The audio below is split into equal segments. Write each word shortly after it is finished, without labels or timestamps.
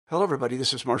Hello, everybody.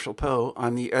 This is Marshall Poe.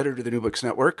 I'm the editor of the New Books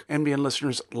Network. NBN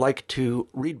listeners like to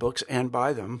read books and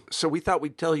buy them. So we thought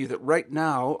we'd tell you that right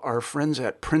now, our friends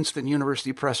at Princeton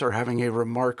University Press are having a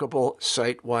remarkable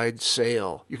site-wide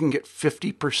sale. You can get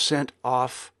 50%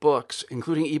 off books,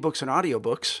 including ebooks and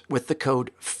audiobooks, with the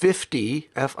code 50,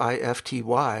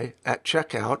 F-I-F-T-Y, at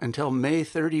checkout until May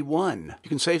 31. You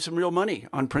can save some real money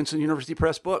on Princeton University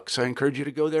Press books. I encourage you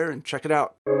to go there and check it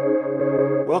out.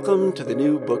 Welcome to the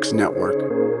New Books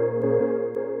Network.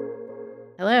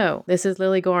 Hello, this is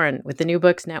Lily Gorin with the New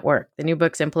Books Network, the New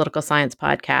Books in Political Science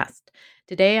podcast.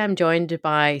 Today I'm joined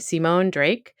by Simone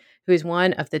Drake, who is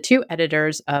one of the two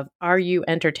editors of Are You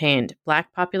Entertained?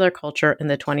 Black Popular Culture in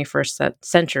the 21st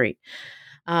Century.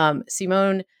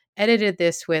 Simone edited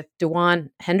this with Dewan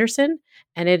Henderson,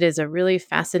 and it is a really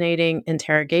fascinating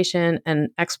interrogation and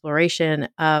exploration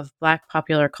of Black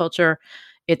popular culture,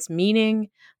 its meaning,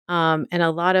 and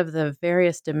a lot of the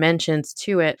various dimensions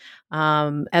to it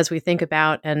as we think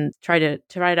about and try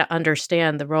to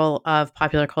understand the role of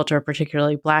popular culture,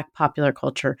 particularly Black popular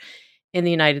culture in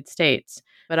the United States.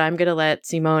 But I'm going to let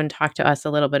Simone talk to us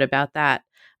a little bit about that.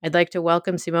 I'd like to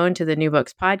welcome Simone to the New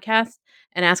Books podcast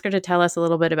and ask her to tell us a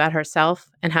little bit about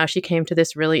herself and how she came to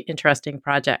this really interesting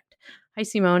project. Hi,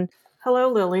 Simone.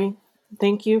 Hello, Lily.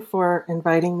 Thank you for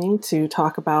inviting me to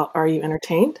talk about Are You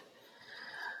Entertained?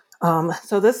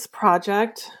 So this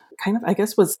project I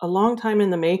guess, was a long time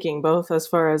in the making, both as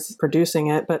far as producing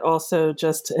it, but also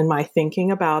just in my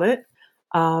thinking about it.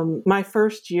 My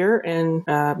first year in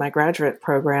my graduate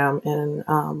program in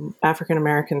African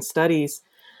American Studies,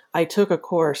 I took a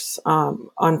course on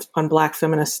Black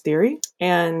feminist theory,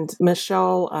 and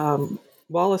Michelle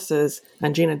Wallace's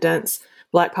and Gina Dent's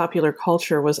Black popular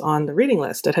culture was on the reading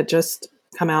list. It had just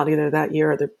come out either that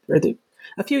year or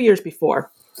a few years before.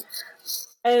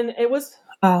 And it was,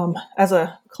 as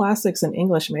a classics and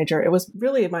English major, it was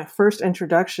really my first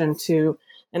introduction to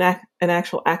an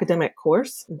actual academic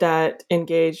course that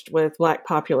engaged with Black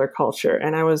popular culture.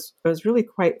 And I was really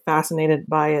quite fascinated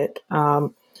by it.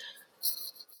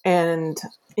 And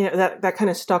that kind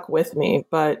of stuck with me.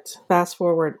 But fast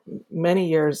forward many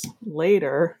years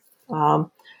later,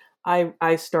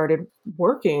 I started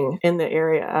working in the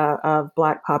area of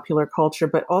Black popular culture,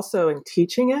 but also in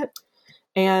teaching it.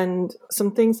 And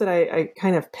some things that I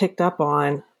kind of picked up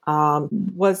on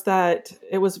was that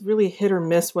it was really hit or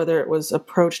miss whether it was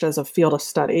approached as a field of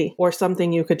study or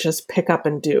something you could just pick up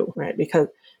and do, right? Because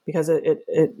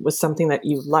it was something that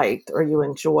you liked or you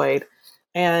enjoyed.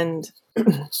 And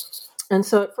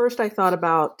so at first I thought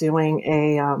about doing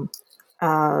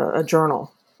a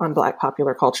journal on Black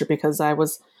popular culture because I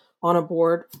was on a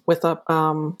board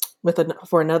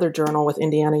for another journal with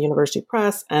Indiana University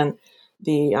Press, and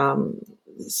the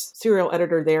serial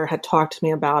editor there had talked to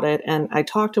me about it. And I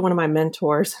talked to one of my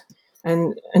mentors,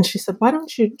 and she said, why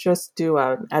don't you just do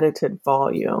an edited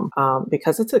volume?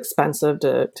 Because it's expensive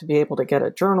to be able to get a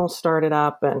journal started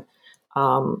up. And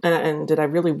did I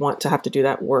really want to have to do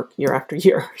that work year after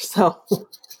year? So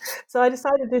I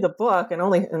decided to do the book, and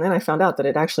then I found out that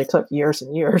it actually took years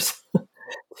and years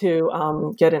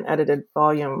to get an edited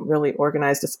volume really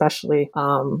organized, especially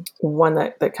one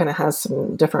that kind of has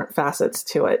some different facets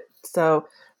to it. So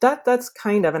that's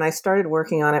kind of, and I started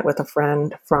working on it with a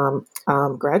friend from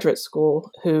graduate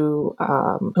school who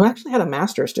actually had a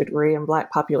master's degree in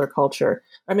Black popular culture.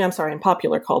 In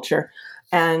popular culture.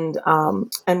 And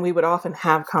we would often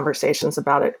have conversations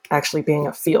about it actually being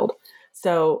a field.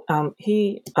 So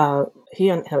he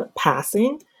ended up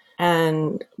passing,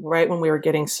 and right when we were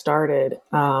getting started,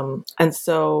 and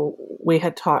so we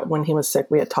had talked when he was sick.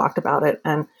 We had talked about it,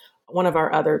 and one of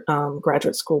our other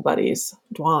graduate school buddies,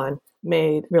 Dwan,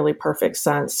 made really perfect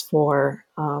sense for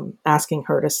asking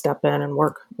her to step in and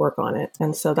work on it.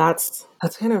 And so that's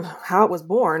kind of how it was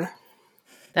born.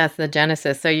 That's the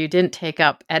genesis. So you didn't take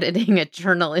up editing a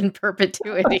journal in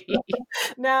perpetuity.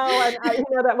 No, and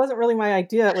that wasn't really my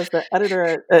idea. It was the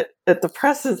editor at the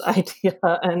press's idea.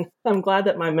 And I'm glad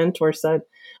that my mentor said,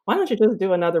 why don't you just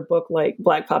do another book like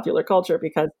Black popular culture?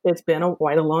 Because it's been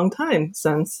quite a long time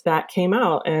since that came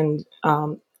out. And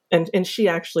she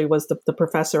actually was the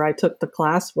professor I took the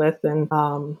class with in,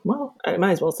 I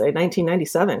might as well say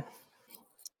 1997.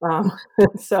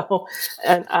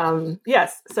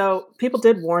 Yes. So people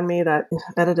did warn me that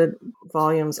edited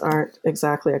volumes aren't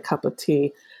exactly a cup of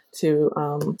tea to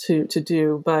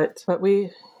do, but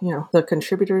we, the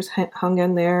contributors hung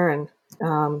in there, and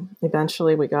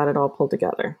eventually we got it all pulled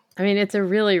together. I mean, it's a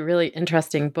really, really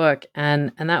interesting book.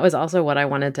 And that was also what I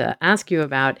wanted to ask you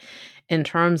about in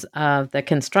terms of the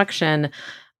construction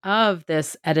of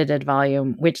this edited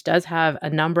volume, which does have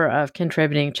a number of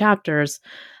contributing chapters.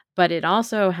 but it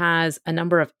also has a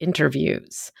number of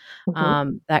interviews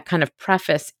that kind of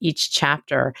preface each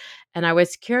chapter. And I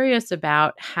was curious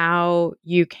about how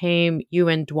you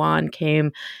and Dwan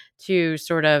came to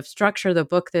sort of structure the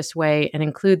book this way and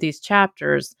include these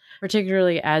chapters,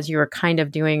 particularly as you were kind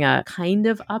of doing a kind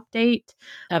of update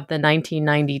of the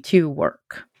 1992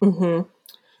 work.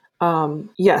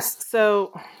 Yes.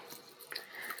 So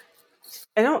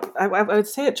I would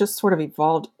say it just sort of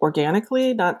evolved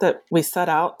organically. Not that we set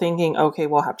out thinking, okay,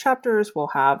 we'll have chapters, we'll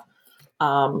have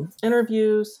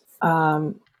interviews.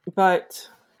 But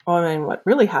what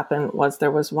really happened was there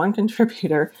was one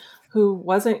contributor who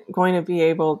wasn't going to be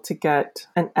able to get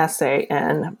an essay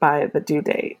in by the due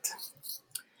date.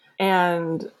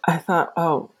 And I thought,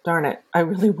 oh, darn it, I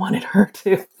really wanted her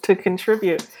to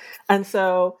contribute. And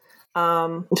so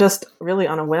just really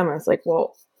on a whim, I was like,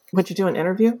 well, would you do an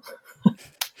interview?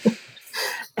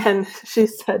 And she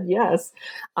said yes.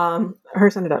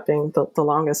 Hers ended up being the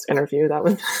longest interview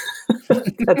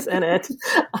that's in it.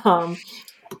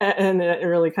 And it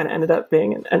really kind of ended up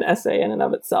being an essay in and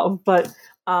of itself. But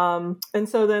and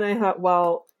so then I thought,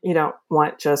 well, you don't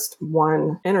want just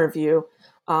one interview.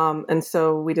 And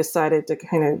so we decided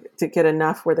to get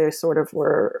enough where they sort of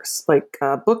were like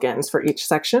bookends for each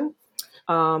section.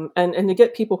 And to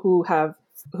get people who have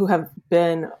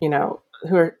been,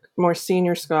 who are more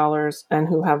senior scholars and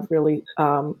who have really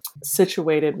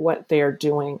situated what they are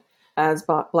doing as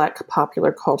Black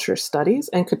popular culture studies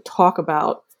and could talk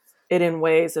about it in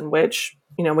ways in which,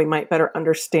 we might better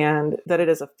understand that it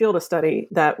is a field of study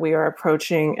that we are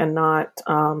approaching and not,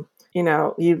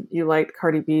 you liked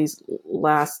Cardi B's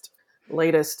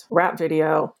latest rap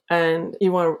video and then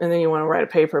you want to write a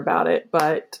paper about it,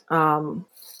 but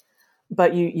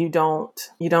you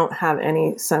don't have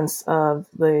any sense of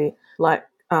the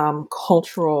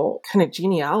cultural kind of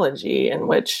genealogy in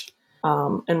which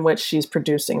she's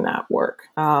producing that work.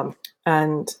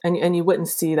 And you wouldn't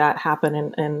see that happen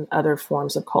in other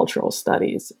forms of cultural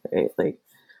studies, right?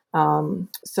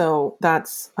 So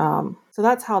that's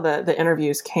how the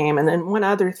interviews came. And then one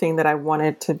other thing that I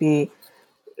wanted to be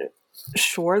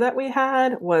sure that we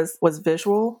had was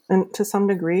visual, and to some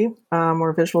degree,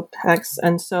 or visual text.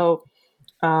 And so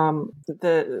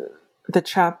the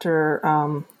chapter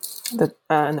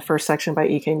in the first section by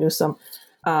E.K. Newsom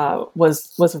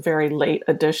was a very late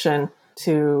addition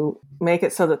to make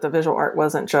it so that the visual art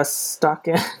wasn't just stuck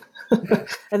in.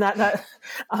 And that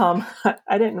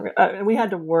I didn't. We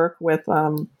had to work with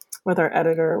our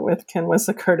editor, with Ken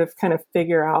Wissaker, to kind of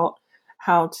figure out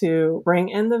how to bring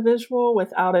in the visual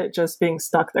without it just being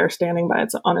stuck there, standing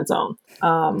on its own.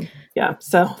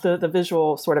 So the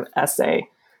visual sort of essay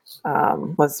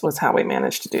was how we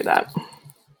managed to do that.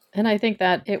 And I think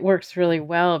that it works really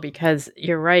well because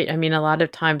you're right. I mean, a lot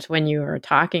of times when you are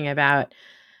talking about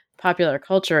popular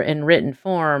culture in written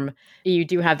form, you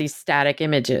do have these static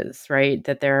images, right?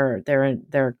 That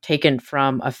they're taken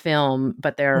from a film,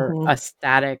 but they're a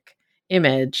static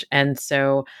image. And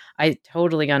so I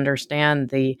totally understand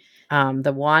the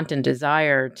want and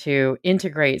desire to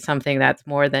integrate something that's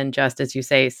more than just, as you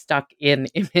say, stuck in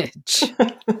image.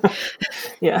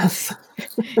 Yes.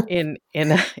 in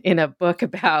a book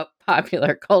about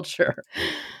popular culture,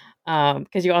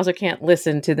 because you also can't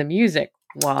listen to the music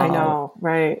while I know,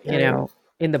 right?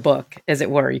 In the book, as it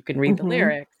were. You can read the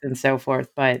lyrics and so forth,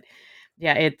 but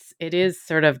yeah, it is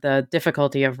sort of the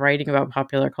difficulty of writing about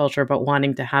popular culture, but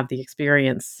wanting to have the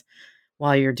experience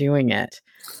while you're doing it,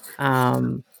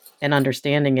 and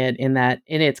understanding it in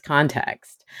its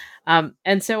context.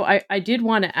 And so I did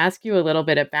want to ask you a little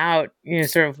bit about,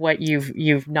 sort of what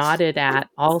you've nodded at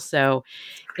also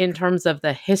in terms of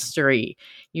the history.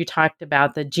 You talked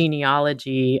about the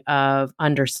genealogy of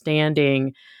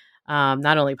understanding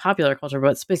not only popular culture,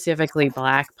 but specifically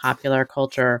Black popular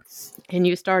culture. And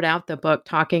you start out the book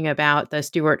talking about the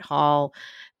Stuart Hall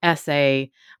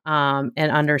essay, and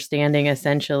understanding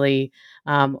essentially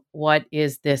what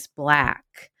is this Black.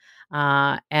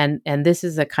 And this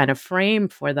is a kind of frame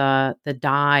for the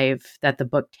dive that the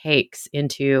book takes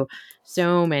into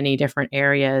so many different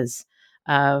areas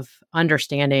of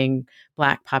understanding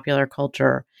Black popular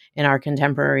culture in our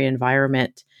contemporary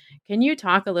environment. Can you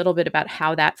talk a little bit about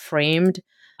how that framed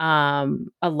a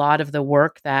lot of the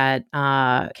work that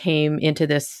came into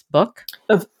this book?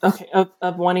 Of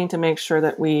wanting to make sure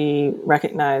that we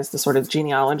recognize the sort of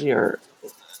genealogy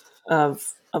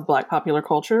of Black popular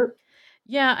culture.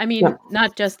 Yeah, I mean,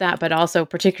 not just that, but also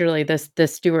particularly the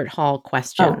Stuart Hall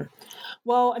question. Oh.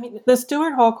 Well, I mean, the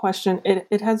Stuart Hall question,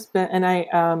 it has been, and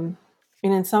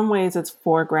and in some ways it's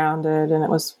foregrounded, and it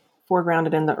was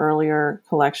foregrounded in the earlier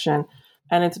collection.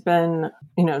 And it's been,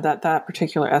 that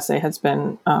particular essay has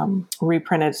been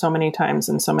reprinted so many times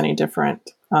in so many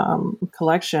different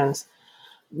collections.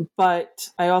 But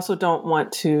I also don't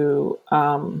want to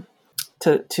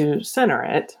center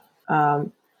it.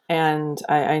 And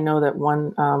I know that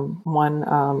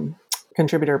one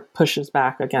contributor pushes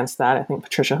back against that. I think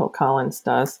Patricia Hill Collins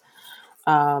does.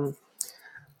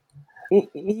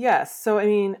 Yes. So, I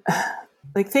mean,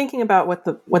 like thinking about what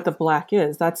the Black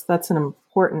is, that's an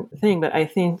important thing. But I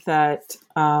think that,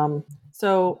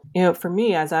 for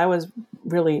me, as I was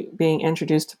really being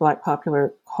introduced to Black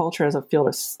popular culture as a field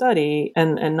of study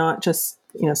and not just,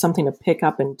 something to pick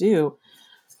up and do,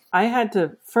 I had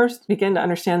to first begin to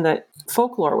understand that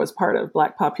folklore was part of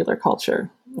Black popular culture,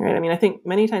 right? I mean, I think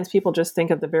many times people just think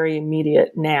of the very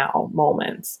immediate now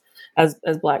moments as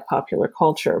Black popular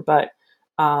culture, but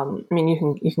I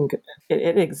mean,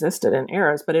 it existed in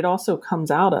eras, but it also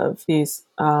comes out of these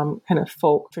kind of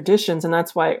folk traditions, and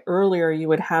that's why earlier you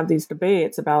would have these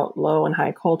debates about low and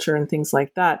high culture and things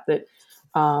like that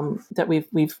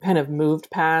we've kind of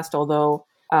moved past. Although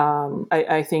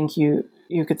I think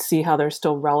you could see how they're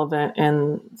still relevant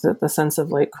in the sense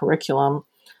of like curriculum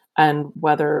and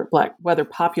whether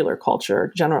popular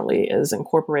culture generally is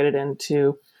incorporated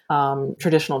into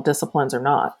traditional disciplines or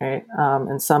not, right?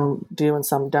 And some do and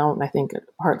some don't. And I think it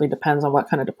partly depends on what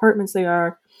kind of departments they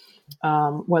are,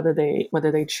 whether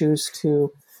they choose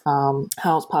to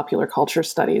house popular culture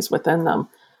studies within them.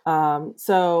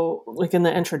 So like in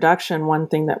the introduction, one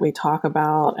thing that we talk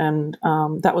about, and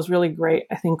that was really great,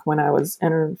 I think, when I was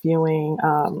interviewing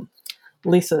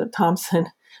Lisa Thompson,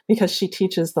 because she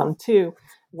teaches them too,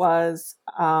 was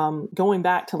going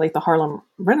back to like the Harlem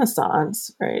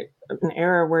Renaissance, right? An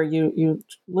era where you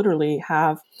literally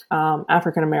have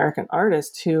African-American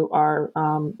artists who are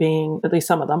being, at least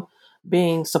some of them,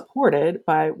 being supported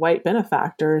by white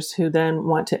benefactors who then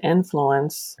want to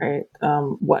influence, right,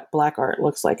 what Black art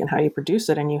looks like and how you produce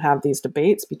it. And you have these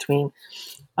debates between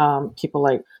people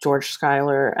like George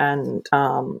Schuyler and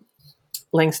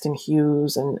Langston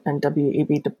Hughes and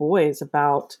W.E.B. Du Bois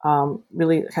about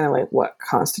really kind of like what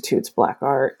constitutes Black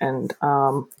art. And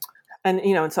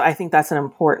so I think that's an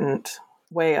important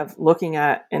way of looking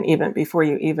at, and even before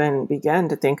you even begin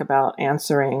to think about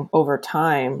answering over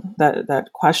time that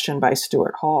question by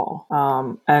Stuart Hall.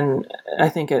 And I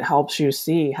think it helps you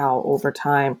see how over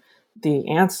time the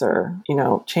answer,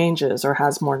 changes or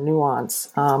has more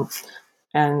nuance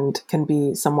and can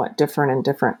be somewhat different in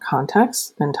different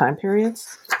contexts and time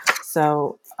periods.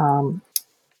 So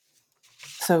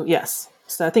yes.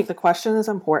 So I think the question is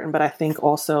important, but I think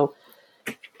also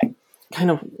kind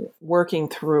of working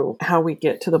through how we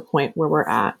get to the point where we're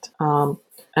at,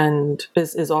 and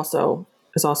is also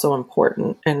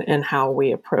important in how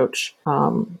we approach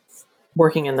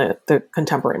working in the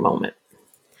contemporary moment.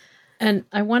 And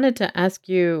I wanted to ask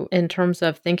you, in terms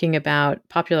of thinking about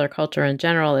popular culture in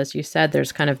general, as you said,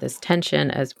 there's kind of this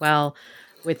tension as well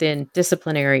within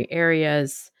disciplinary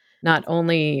areas, not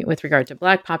only with regard to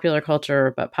Black popular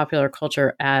culture, but popular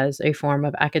culture as a form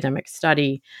of academic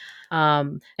study.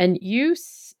 And you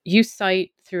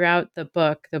cite throughout the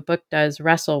book does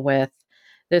wrestle with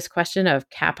this question of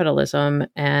capitalism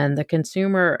and the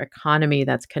consumer economy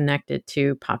that's connected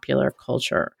to popular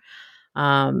culture.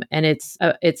 And it's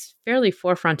fairly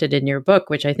forefronted in your book,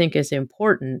 which I think is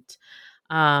important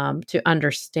to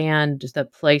understand the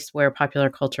place where popular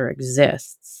culture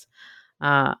exists.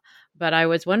 But I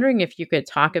was wondering if you could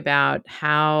talk about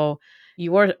how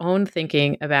your own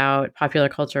thinking about popular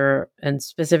culture, and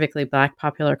specifically Black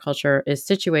popular culture, is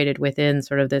situated within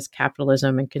sort of this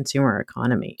capitalism and consumer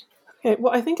economy. Okay,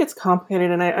 well, I think it's complicated,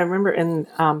 and I remember in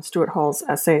Stuart Hall's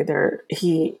essay there,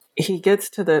 he gets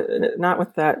to the, not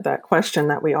with that question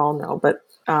that we all know, but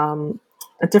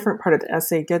a different part of the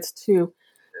essay gets to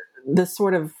the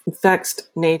sort of vexed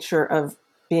nature of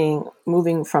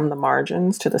moving from the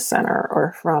margins to the center,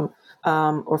 or from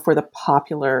or for the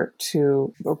popular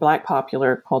or Black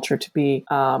popular culture to be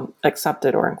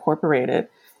accepted or incorporated.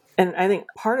 And I think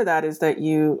part of that is that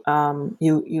you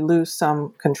lose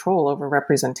some control over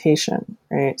representation,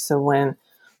 right? So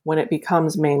when it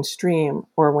becomes mainstream,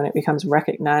 or when it becomes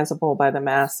recognizable by the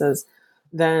masses,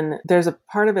 then there's a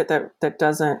part of it that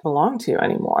doesn't belong to you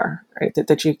anymore, right?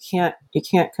 That you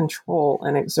can't control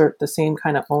and exert the same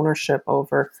kind of ownership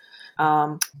over.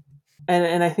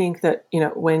 And I think that,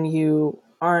 when you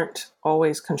aren't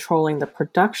always controlling the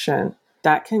production,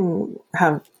 that can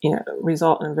have,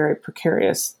 result in very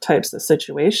precarious types of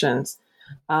situations.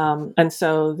 And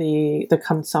so the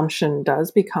consumption does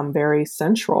become very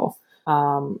central.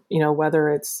 Whether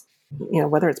it's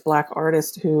Black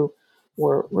artists who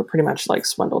were pretty much like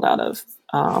swindled out of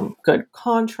good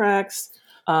contracts,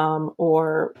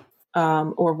 or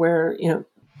where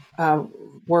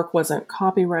work wasn't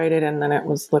copyrighted and then it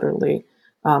was literally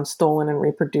stolen and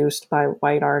reproduced by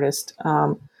white artists.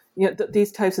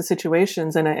 These types of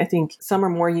situations, and I think some are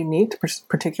more unique to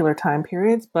particular time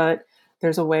periods, but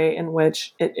there's a way in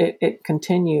which it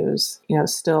continues,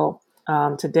 still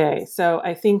today. So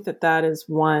I think that is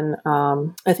one.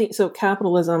 I think so.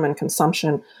 Capitalism and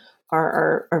consumption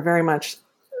are very much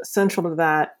central to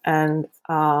that, and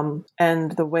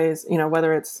the ways,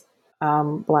 whether it's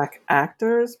Black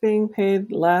actors being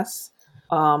paid less,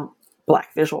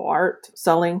 Black visual art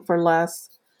selling for less.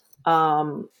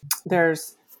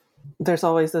 There's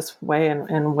always this way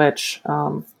in which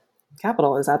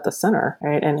capital is at the center,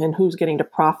 right? And who's getting to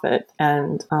profit.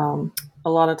 And a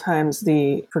lot of times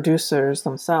the producers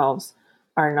themselves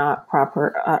are not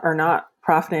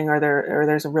profiting, or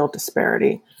there's a real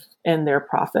disparity in their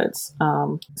profits.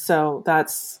 So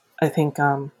that's, I think,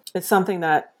 it's something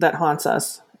that haunts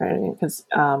us, right? Because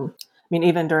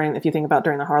even if you think about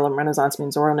during the Harlem Renaissance,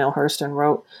 Zora Neale Hurston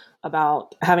wrote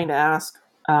about having to ask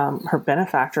her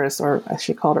benefactress, or as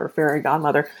she called her, fairy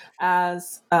godmother,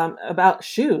 as about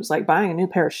shoes, like buying a new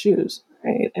pair of shoes,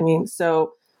 right?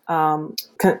 So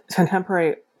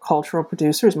contemporary cultural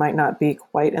producers might not be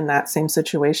quite in that same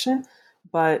situation,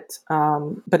 but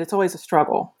it's always a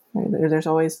struggle. Right? There's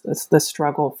always this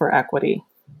struggle for equity.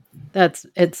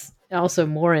 It's also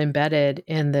more embedded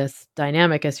in this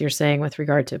dynamic, as you're saying, with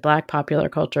regard to Black popular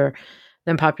culture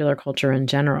than popular culture in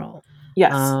general.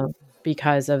 Yes.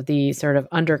 Because of the sort of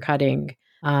undercutting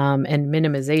and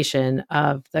minimization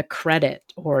of the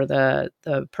credit or the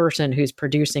person who's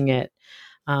producing it,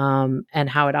 and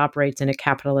how it operates in a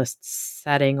capitalist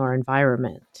setting or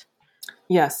environment.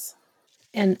 Yes.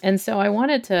 And so I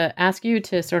wanted to ask you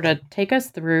to sort of take us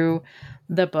through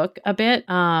the book a bit.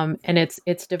 And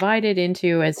it's divided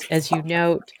into, as you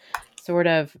note, sort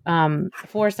of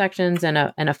 4 sections and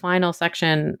a final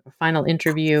section, final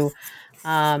interview.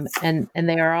 And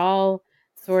they are all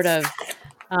sort of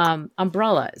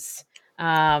umbrellas.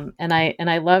 And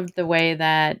I loved the way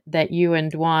that you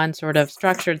and Dwan sort of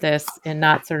structured this, and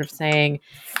not sort of saying,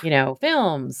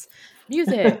 films,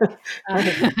 music,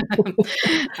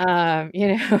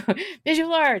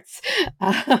 visual arts.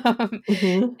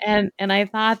 And I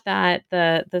thought that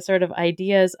the sort of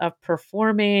ideas of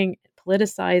performing,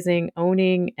 politicizing,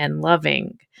 owning, and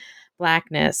loving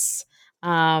Blackness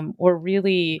were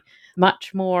really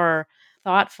much more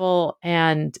thoughtful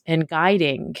and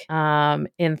guiding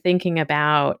in thinking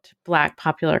about Black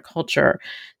popular culture.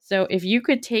 So if you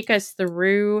could take us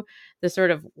through the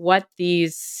sort of what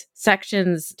these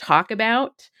sections talk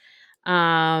about,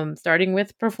 starting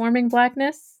with performing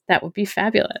Blackness, that would be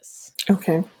fabulous.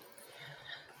 Okay.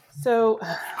 So,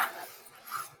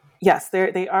 yes,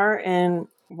 they are in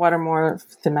what are more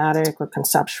thematic or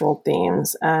conceptual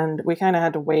themes, and we kind of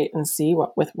had to wait and see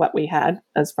what we had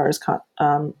as far as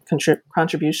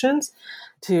contributions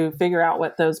to figure out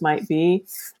what those might be.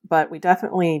 But we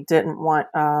definitely didn't want.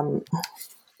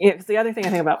 The other thing I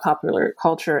think about popular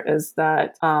culture is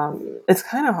that it's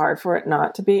kind of hard for it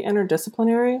not to be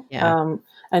interdisciplinary,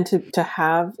 and to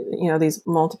have these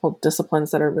multiple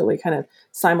disciplines that are really kind of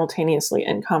simultaneously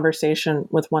in conversation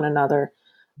with one another.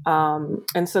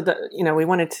 And so that, we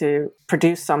wanted to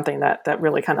produce something that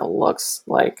really kind of looks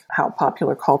like how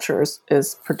popular culture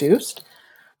is produced.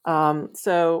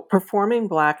 So performing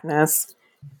Blackness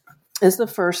is the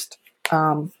first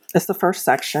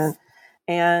section.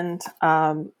 And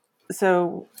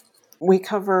so we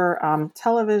cover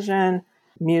television,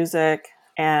 music,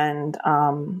 and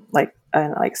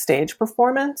like stage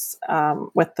performance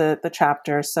with the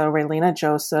chapter. So Raylena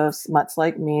Joseph's Mutts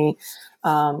Like Me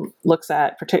looks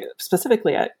at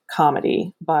specifically at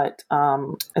comedy, but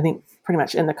I think pretty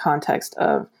much in the context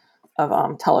of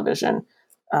television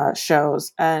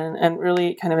shows, and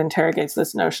really kind of interrogates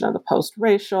this notion of the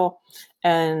post-racial,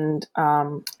 and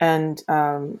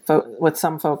with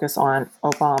some focus on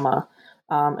Obama.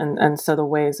 And so the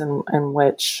ways in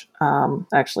which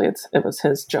actually it was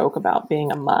his joke about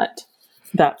being a mutt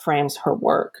that frames her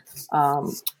work.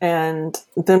 And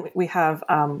then we have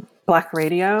Black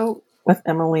Radio with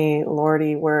Emily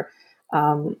Lordy,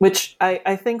 which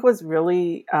I think was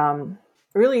really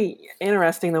really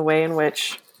interesting, the way in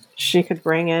which she could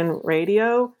bring in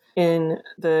radio in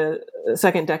the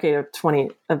second decade of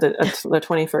the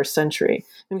 21st century,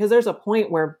 because there's a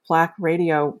point where Black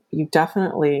radio, you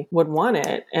definitely would want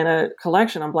it in a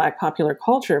collection on Black popular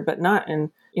culture, but not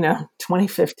in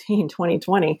 2015,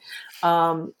 2020.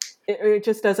 It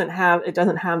just doesn't have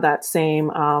that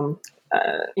same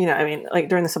I mean, like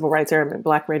during the civil rights era,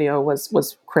 Black radio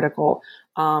was critical.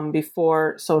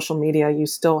 Before social media, you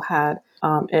still had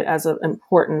it as an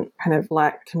important kind of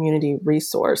Black community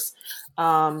resource.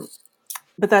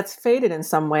 But that's faded in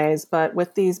some ways. But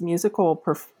with these musical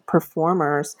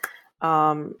performers,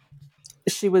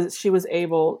 she was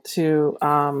able to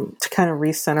kind of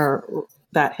recenter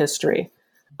that history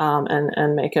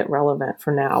and make it relevant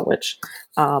for now, which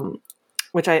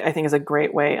I think is a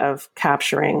great way of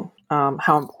capturing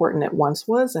how important it once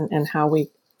was and how we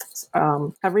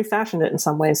have refashioned it in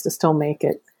some ways to still make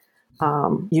it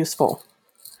useful.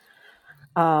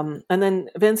 And then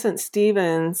Vincent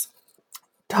Stevens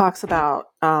talks about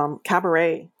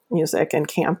cabaret music and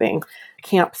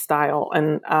camp style,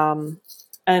 and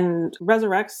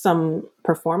resurrects some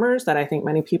performers that I think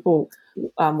many people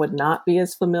would not be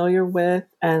as familiar with,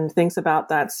 and thinks about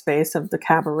that space of the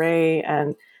cabaret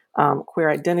and queer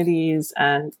identities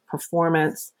and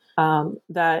performance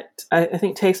that I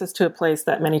think takes us to a place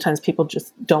that many times people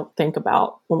just don't think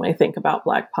about when they think about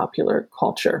Black popular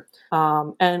culture,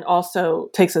 and also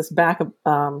takes us back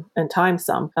in time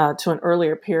some to an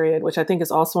earlier period, which I think is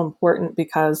also important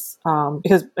because I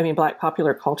mean Black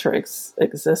popular culture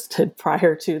existed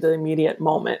prior to the immediate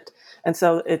moment, and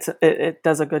so it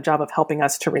does a good job of helping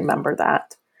us to remember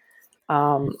that.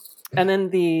 And then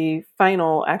the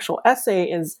final actual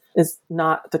essay is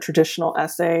not the traditional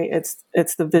essay.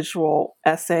 It's the visual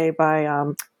essay by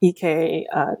E.K.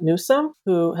 Newsom,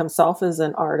 who himself is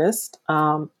an artist.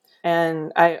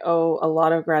 And I owe a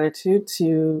lot of gratitude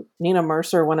to Nina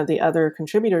Mercer, one of the other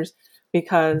contributors,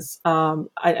 because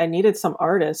I needed some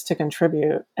artists to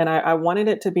contribute. And I wanted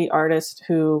it to be artists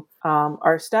who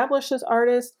are established as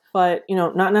artists, but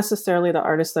not necessarily the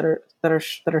artists that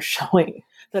are showing.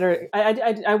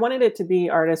 I wanted it to be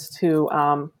artists who,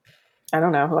 I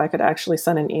don't know, who I could actually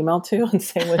send an email to and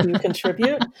say, "Will you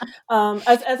contribute?"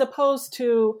 As opposed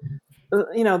to,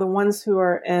 the ones who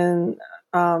are in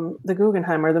the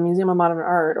Guggenheim or the Museum of Modern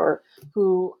Art, or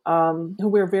who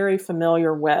we're very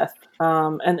familiar with.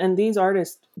 And these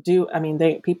artists do. I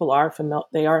mean, people are familiar.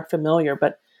 They are familiar,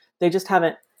 but they just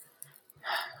haven't,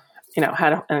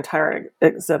 had an entire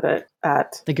exhibit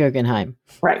at the Guggenheim.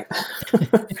 Right.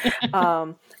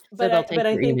 But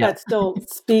I think that still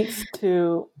speaks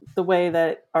to the way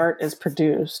that art is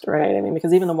produced, right? I mean,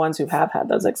 because even the ones who have had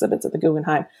those exhibits at the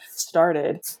Guggenheim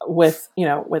started with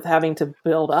having to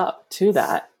build up to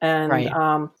that, and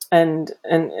right.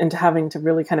 And having to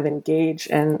really kind of engage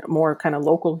in more kind of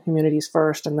local communities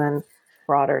first, and then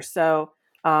broader. So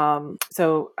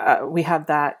we have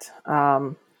that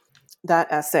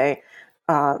essay.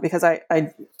 Because I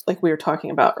like we were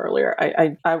talking about earlier,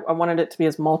 I wanted it to be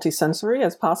as multisensory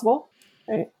as possible,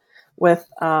 right? With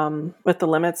the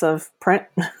limits of print.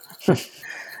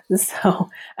 So,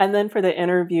 and then for the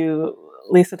interview,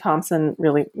 Lisa Thompson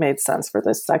really made sense for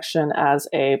this section as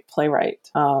a playwright,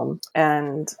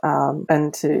 and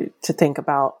to think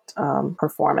about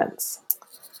performance.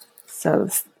 So,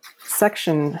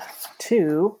 section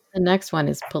 2. The next one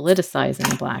is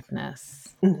politicizing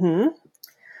Blackness. Mm-hmm.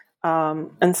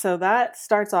 And so that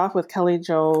starts off with Kelly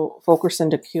Jo Fulkerson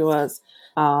Dacua's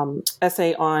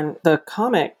essay on the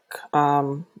comic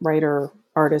writer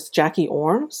artist Jackie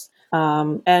Orms.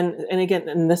 And again,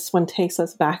 and this one takes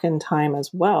us back in time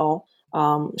as well,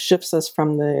 shifts us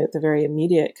from the very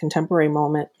immediate contemporary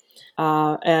moment.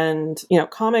 And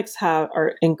comics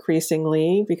are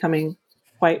increasingly becoming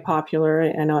quite popular.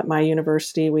 I know at my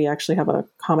university we actually have a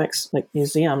comics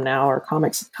museum now, or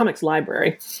comics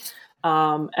library.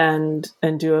 And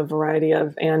do a variety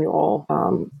of annual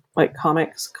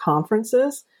comics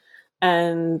conferences,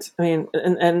 and I mean,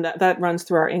 and that runs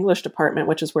through our English department,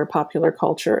 which is where popular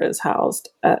culture is housed.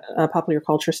 Popular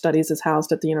culture studies is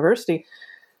housed at the university.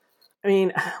 I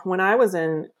mean, when I was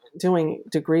doing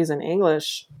degrees in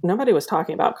English, nobody was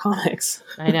talking about comics.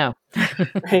 I know,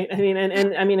 right? I mean,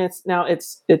 and I mean, it's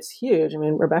huge. I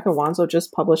mean, Rebecca Wanzo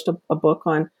just published a book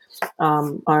on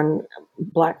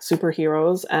Black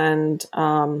superheroes, and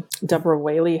Deborah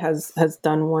Whaley has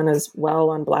done one as well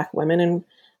on Black women in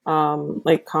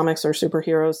comics or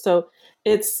superheroes. So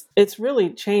it's really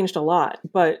changed a lot.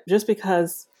 But just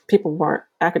because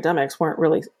academics weren't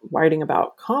really writing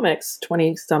about comics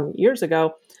 20 some years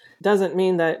ago, doesn't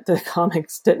mean that the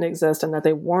comics didn't exist and that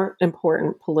they weren't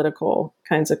important political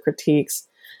kinds of critiques.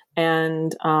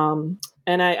 And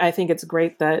I think it's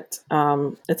great that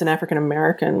it's an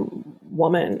African-American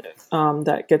woman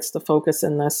that gets the focus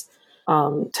in this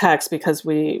text, because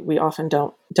we often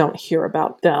don't hear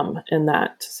about them in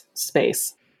that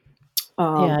space.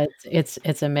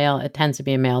 It tends to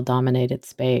be a male-dominated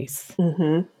space.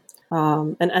 Mm-hmm.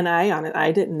 And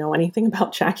I didn't know anything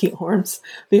about Jackie Orms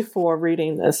before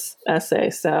reading this essay,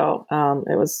 so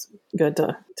it was good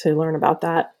to learn about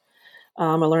that.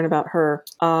 I learned about her,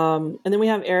 and then we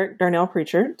have Eric Darnell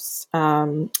Preacher's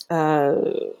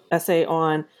essay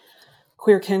on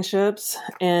queer kinships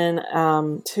in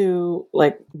two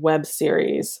web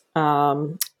series,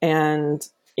 and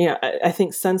I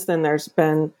think since then there's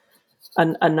been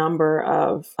a number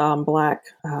of Black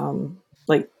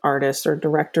artists or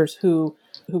directors who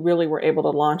really were able to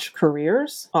launch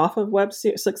careers off of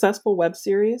successful web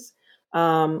series.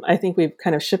 I think we've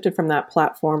kind of shifted from that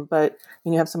platform, but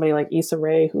when you have somebody like Issa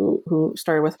Rae who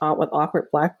started with Awkward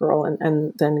Black Girl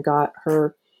and then got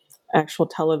her actual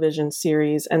television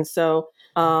series, and so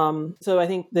I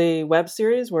think the web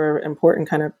series were an important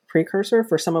kind of precursor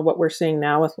for some of what we're seeing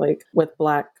now with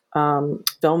Black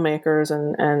filmmakers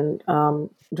and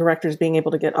directors being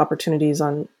able to get opportunities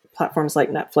on platforms like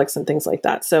Netflix and things like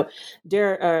that. So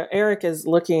Eric is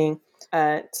looking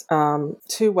at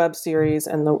two web series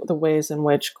and the ways in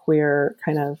which queer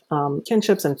kind of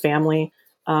kinships and family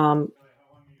are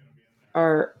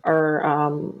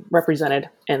represented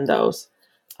in those.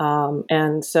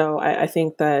 And so I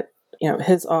think that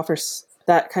his offers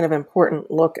that kind of important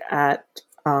look at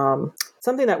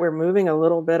something that we're moving a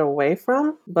little bit away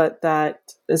from, but that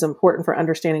is important for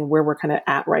understanding where we're kind of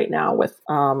at right now with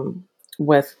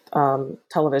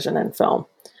television and film.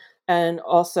 And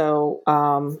also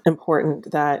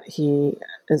important that he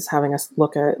is having us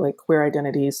look at queer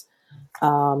identities,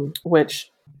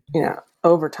 which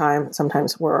over time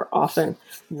sometimes were often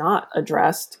not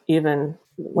addressed, even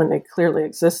when they clearly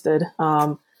existed.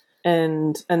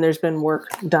 And there's been work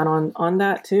done on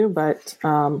that too, but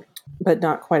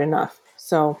not quite enough.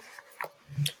 So,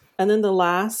 and then the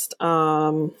last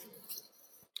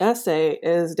essay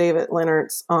is David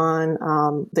Leonard's on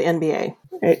the NBA,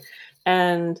 right?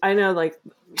 And I know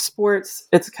sports,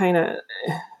 it's kind of,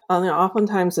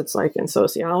 oftentimes it's in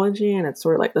sociology and it's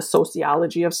sort of the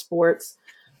sociology of sports.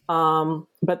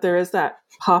 But there is that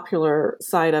popular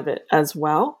side of it as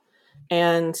well.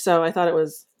 And so I thought it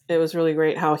was really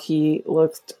great how he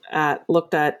looked at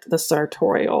the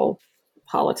sartorial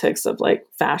politics of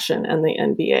fashion and the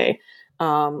NBA,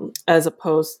 as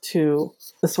opposed to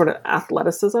the sort of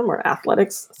athleticism or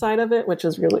athletics side of it, which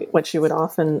is really what you would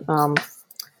often,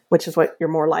 which is what you're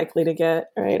more likely to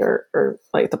get, right? Or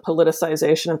the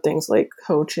politicization of things like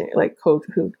coaching,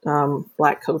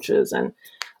 Black coaches and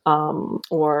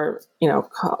or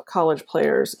college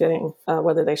players getting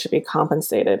whether they should be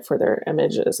compensated for their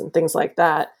images and things like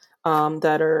that,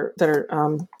 that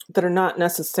are not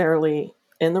necessarily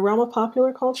in the realm of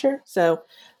popular culture. So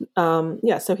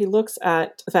so he looks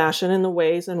at fashion and the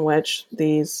ways in which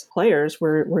these players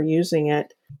were using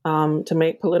it to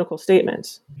make political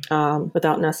statements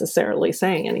without necessarily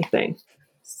saying anything.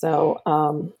 So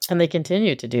and they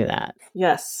continue to do that.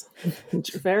 Yes,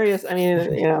 various.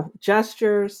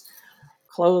 Gestures,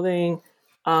 clothing,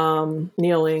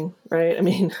 kneeling.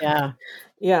 Right.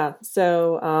 Yeah.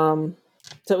 So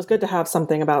it was good to have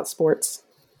something about sports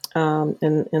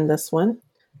in this one.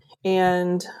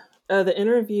 And the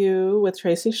interview with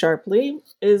Tracy Sharpley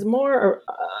is more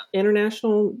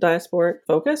international diasporic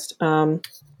focused.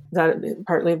 That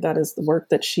partly that is the work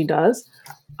that she does,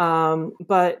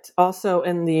 but also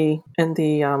in the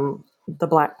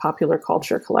Black popular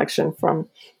culture collection from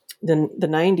the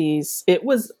 90s, it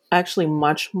was actually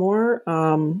much more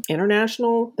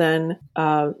international than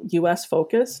U.S.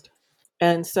 focused.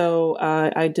 And so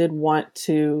I did want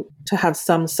to have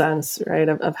some sense, right,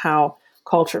 of how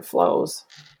culture flows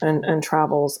and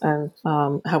travels and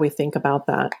how we think about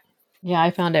that. Yeah,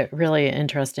 I found it really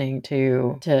interesting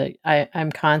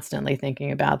I'm constantly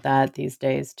thinking about that these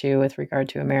days too, with regard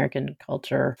to American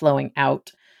culture flowing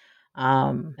out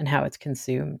and how it's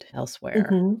consumed elsewhere.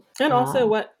 Mm-hmm. And also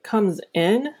what comes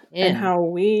in and how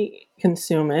we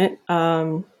consume it.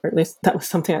 Or at least that was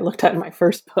something I looked at in my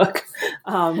first book.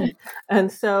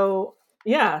 And so,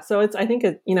 I think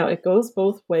it goes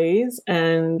both ways,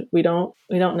 and we don't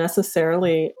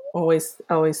necessarily always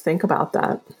think about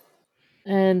that.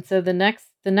 And so the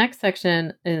next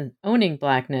section is owning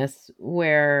Blackness,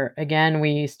 where again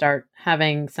we start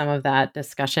having some of that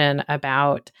discussion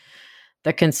about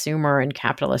the consumer and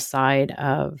capitalist side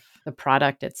of the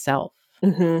product itself.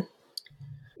 Mm-hmm.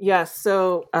 Yes.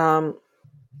 So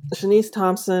Shanice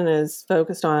Thompson is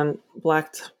focused on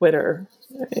Black Twitter,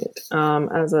 right,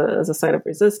 as a site of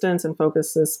resistance, and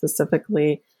focuses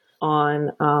specifically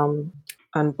on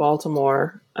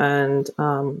Baltimore and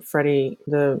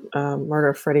the murder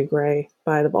of Freddie Gray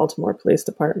by the Baltimore Police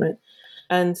Department.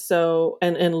 And so,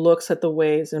 and looks at the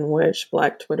ways in which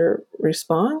Black Twitter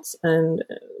responds and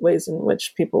ways in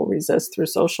which people resist through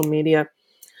social media.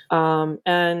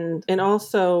 And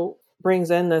also brings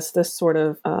in this sort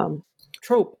of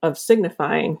trope of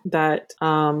signifying that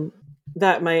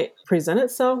that might present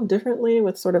itself differently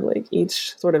with sort of like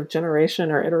each sort of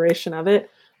generation or iteration of it,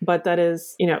 but that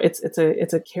is, it's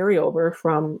a carryover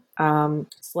from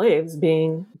slaves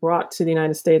being brought to the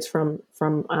United States from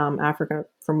Africa,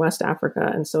 from West Africa,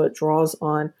 and so it draws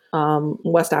on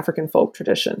West African folk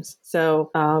traditions.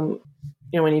 So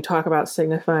when you talk about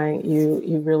signifying,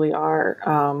 you really are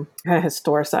kind of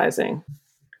historicizing,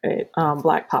 right,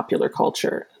 Black popular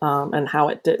culture, and how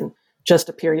it didn't just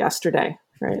appear yesterday,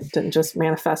 right? It didn't just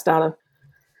manifest out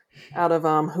of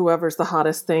whoever's the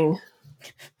hottest thing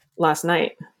last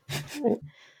night. Right?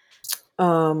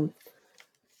 And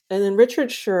then Richard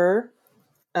Scher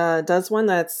does one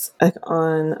that's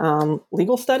on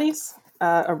legal studies,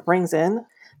 or brings in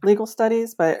legal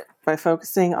studies, but by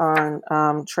focusing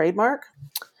on trademark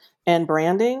and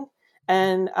branding,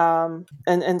 and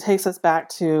takes us back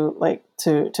to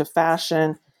to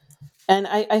fashion. And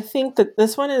I think that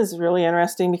this one is really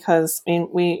interesting because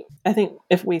I think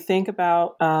if we think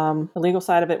about the legal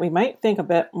side of it, we might think a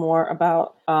bit more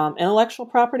about intellectual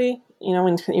property.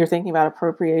 When you're thinking about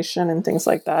appropriation and things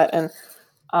like that, and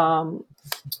so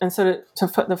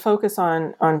the focus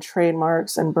on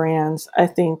trademarks and brands, I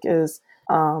think, is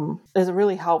a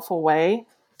really helpful way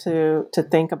to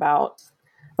think about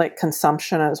like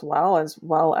consumption as well as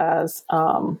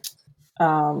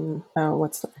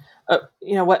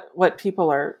what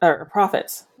people are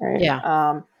profits, right?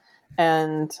 Yeah.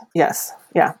 And yes,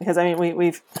 yeah, because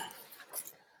we've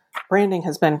branding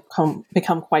has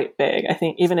become quite big. I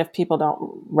think even if people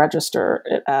don't register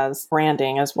it as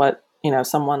branding, as what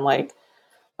someone like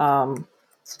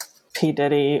P.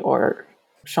 Diddy or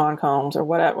Sean Combs or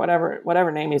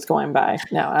whatever name he's going by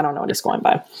now, I don't know what he's going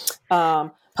by.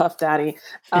 Puff Daddy.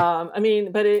 But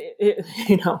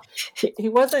he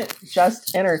wasn't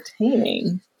just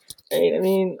entertaining.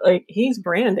 Right? He's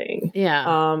branding. Yeah.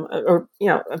 Or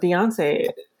Beyonce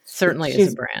certainly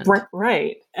is a brand.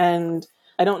 Right. And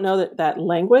I don't know that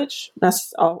language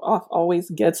always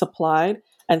gets applied,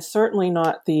 and certainly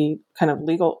not the kind of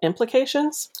legal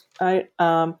implications. Right.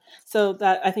 So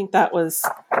that I think that was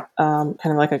kind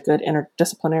of like a good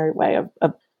interdisciplinary way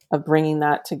of bringing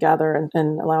that together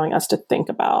and allowing us to think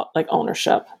about like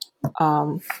ownership.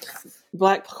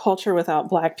 Black Culture Without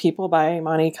Black People by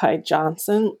Imani Kai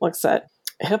Johnson looks at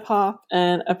hip hop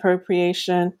and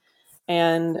appropriation.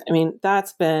 And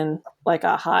that's been like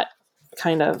a hot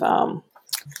kind of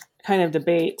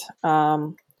debate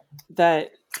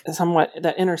that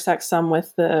intersects some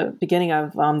with the beginning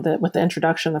of with the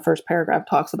introduction. The first paragraph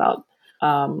talks about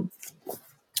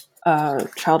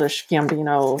Childish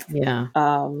Gambino. Yeah.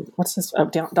 What's this?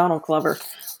 Donald Glover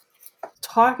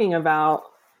talking about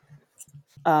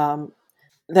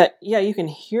that. Yeah, you can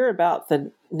hear about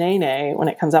the nene when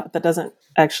it comes up, but that doesn't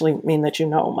actually mean that you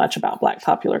know much about Black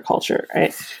popular culture,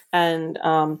 right? And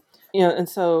and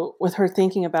so with her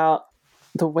thinking about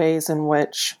the ways in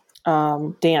which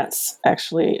dance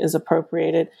actually is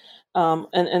appropriated,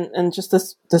 and just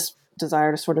this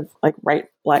desire to sort of like write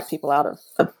Black people out of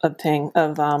things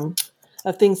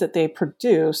that they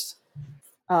produce,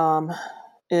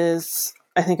 is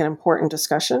I think an important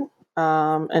discussion.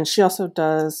 And she also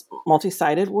does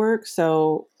multi-sided work.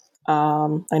 So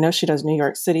I know she does New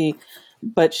York City,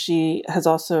 but she has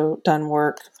also done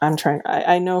work.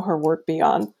 I know her work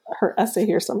beyond her essay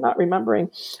here, so I'm not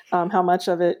remembering how much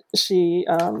of it she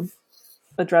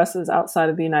addresses outside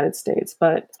of the United States,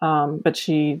 but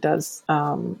she does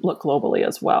look globally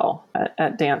as well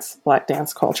at Black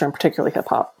dance culture, and particularly hip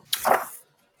hop.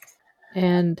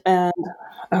 And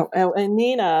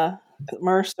Nina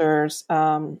Mercer's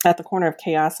At the Corner of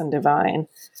Chaos and Divine.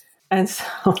 And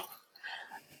so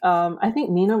I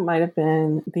think Nina might have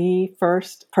been the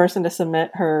first person to submit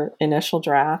her initial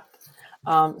draft.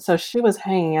 So she was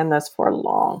hanging in this for a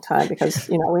long time because,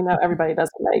 we know everybody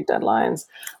doesn't make deadlines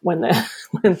when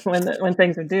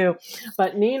things are due.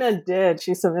 But Nina did.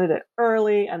 She submitted it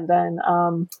early, and then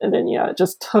it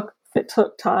just took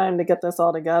time to get this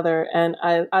all together. And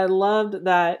I loved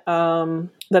that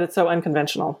it's so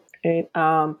unconventional. Right?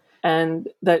 And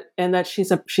that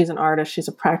she's an artist. She's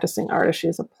a practicing artist.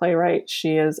 She's a playwright.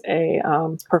 She is a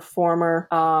performer.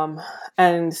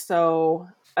 And so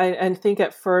I think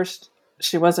at first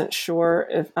she wasn't sure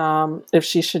if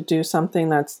she should do something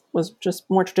was just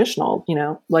more traditional,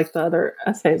 like the other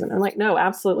essays. And I'm like, no,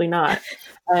 absolutely not.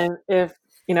 And if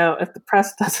the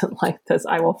press doesn't like this,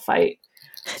 I will fight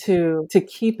to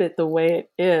keep it the way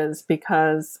it is,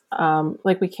 because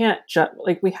like we can't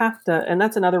like we have to, and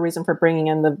that's another reason for bringing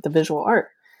in the visual art.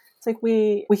 It's like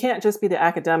we can't just be the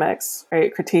academics,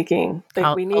 right, critiquing.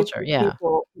 Like we need Culture, yeah.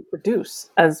 people to produce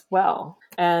as well,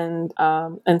 and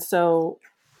so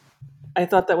I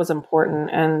thought that was important,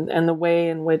 and the way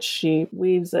in which she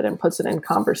weaves it and puts it in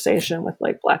conversation with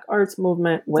like Black arts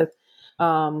movement, with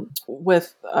actual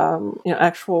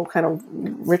kind of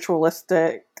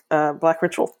ritualistic Black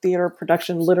ritual theater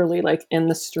production, literally like in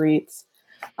the streets,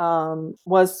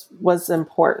 was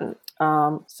important.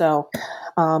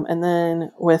 And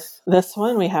then with this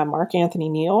one, we have Mark Anthony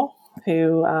Neal,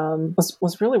 who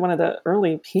was really one of the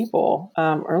early people,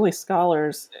 early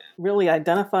scholars, really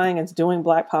identifying as doing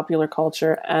Black popular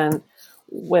culture, and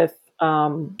with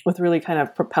really kind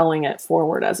of propelling it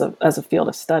forward as a field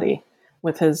of study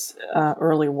with his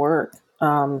early work,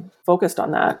 focused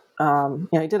on that.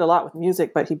 He did a lot with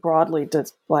music, but he broadly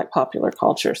did Black popular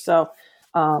culture. So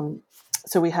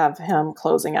we have him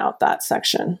closing out that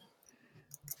section.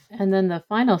 And then the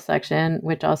final section,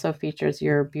 which also features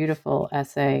your beautiful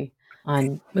essay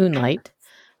on Moonlight,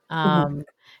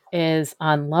 is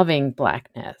on loving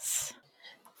Blackness.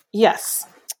 Yes.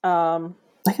 I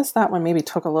guess that one maybe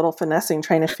took a little finessing,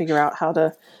 trying to figure out how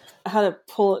to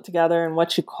pull it together and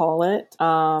what you call it.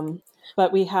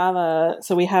 But we have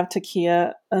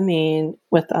Takia Amin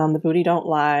with The Booty Don't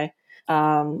Lie,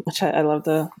 which I love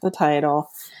the title,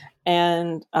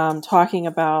 and talking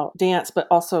about dance, but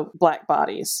also Black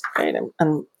bodies, right,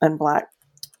 and Black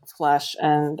flesh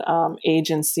and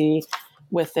agency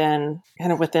within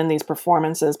these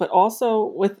performances, but also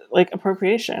with like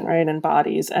appropriation, right, and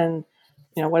bodies, and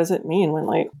what does it mean when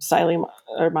like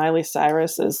Miley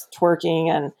Cyrus is twerking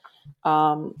and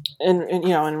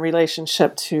in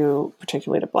relationship to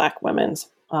particularly to Black women's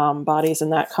bodies in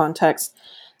that context.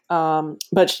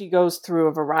 But she goes through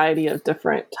a variety of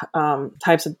different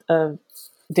types of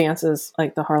dances,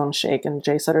 like the Harlem Shake and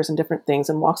Jay Sutters and different things,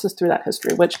 and walks us through that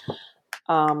history, which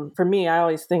for me, I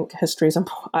always think history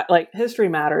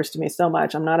matters to me so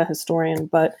much. I'm not a historian,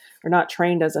 or not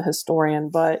trained as a historian,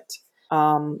 but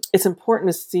it's important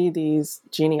to see these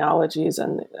genealogies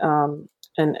and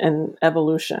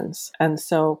evolutions. And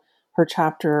so her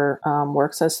chapter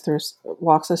walks us through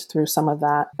some of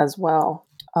that as well.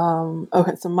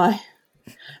 Okay, so my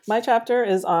chapter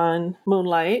is on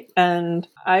Moonlight, and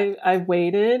I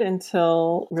waited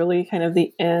until really kind of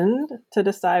the end to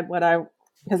decide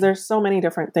because there's so many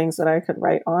different things that I could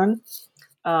write on,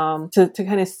 to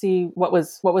kind of see what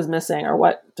was missing, or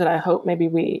what did I hope maybe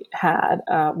we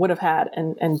would have had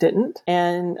and didn't.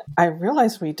 And I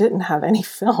realized we didn't have any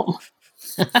film.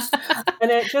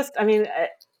 And it just,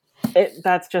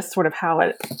 that's just sort of how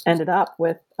it ended up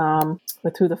with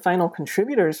who the final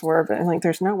contributors were. But like,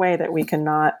 there's no way that we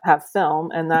cannot have film,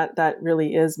 and that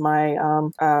really is my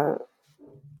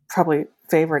probably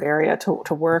favorite area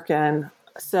to work in.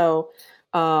 So,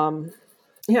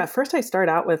 first I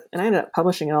started out with, and I ended up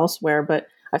publishing it elsewhere, but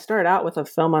I started out with a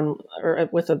film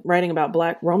writing about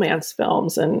Black romance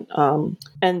films, and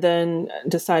then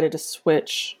decided to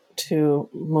switch to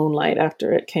Moonlight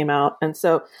after it came out. And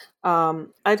so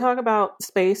I talk about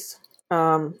space,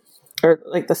 or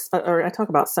I talk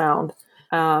about sound,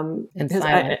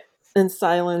 And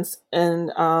silence,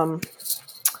 and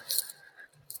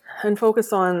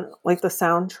focus on like the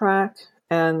soundtrack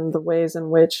and the ways in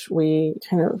which we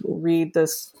kind of read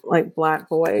this like Black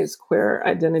boys' queer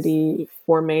identity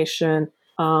formation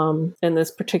in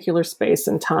this particular space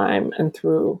and time, and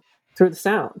through the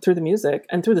sound, through the music,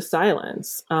 and through the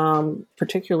silence,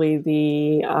 particularly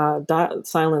the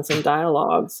silence and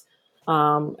dialogues,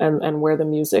 and where the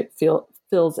music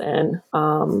fills in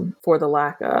for the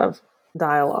lack of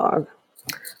dialogue.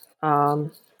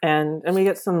 And we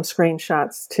get some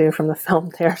screenshots too from the film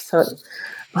there. So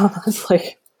it's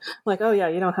like, oh yeah,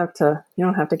 you don't have to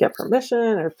get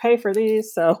permission or pay for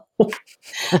these. So,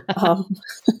 because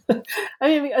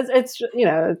it's,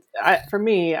 for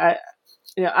me,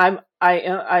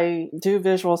 I do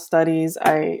visual studies.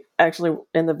 I actually,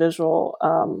 in the visual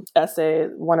essay,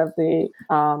 one of the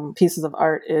pieces of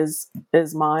art is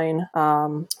mine.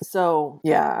 So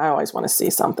yeah, I always want to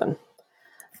see something.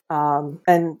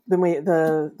 And then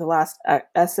the last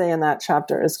essay in that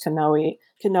chapter is Kanohi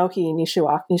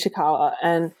Nishikawa,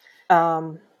 and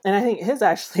I think his,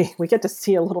 actually, we get to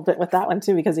see a little bit with that one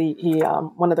too, because he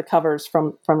one of the covers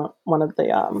from one of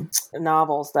the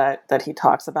novels that he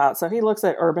talks about. So he looks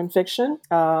at urban fiction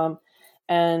and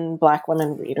Black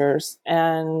women readers,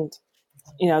 and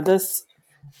this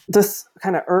this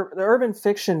kind of the urban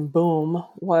fiction boom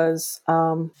was,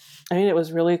 it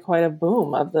was really quite a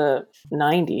boom of the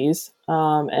 90s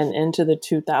and into the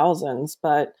 2000s.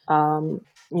 But,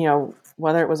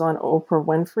 whether it was on Oprah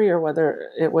Winfrey or whether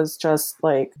it was just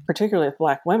like, particularly with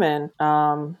Black women,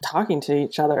 talking to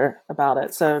each other about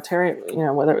it. So Terry,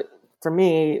 whether for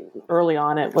me early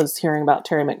on, it was hearing about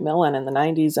Terry McMillan in the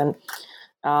 90s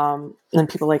and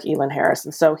people like Elin Harris.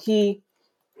 And so he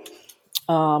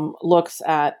looks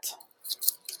at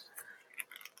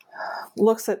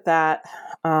that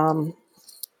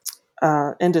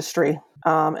industry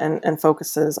and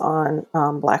focuses on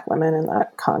Black women in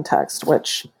that context,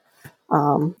 which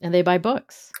and they buy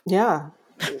books. Yeah,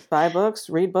 buy books,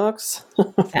 read books.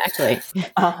 Exactly.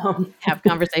 Have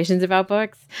conversations about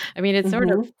books. I mean, it's sort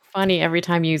of funny every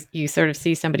time you sort of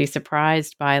see somebody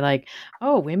surprised by like,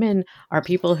 oh, women are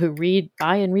people who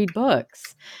buy and read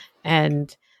books.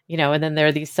 And, and then there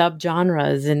are these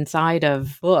subgenres inside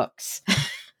of books.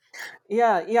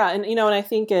 Yeah. And, and I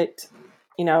think it's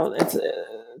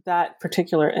that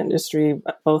particular industry,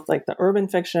 both like the urban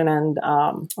fiction and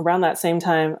around that same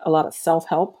time, a lot of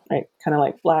self-help, right? Kind of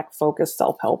like Black focused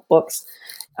self-help books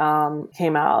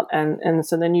came out. And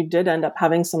so then you did end up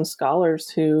having some scholars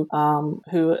who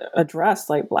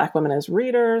addressed like Black women as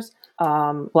readers,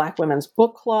 Black women's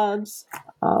book clubs.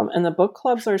 And the book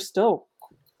clubs are still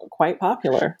quite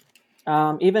popular.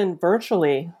 Even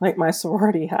virtually, like my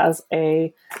sorority has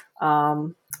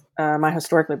my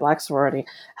historically Black sorority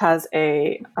has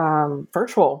a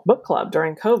virtual book club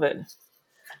during COVID.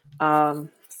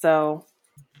 So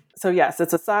yes,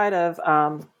 it's a side of,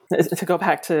 to go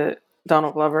back to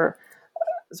Donald Glover,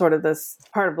 sort of this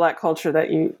part of Black culture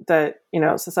that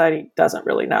society doesn't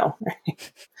really know.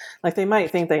 Right? Like they might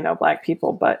think they know Black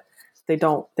people, but they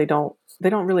don't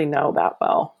really know that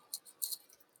well.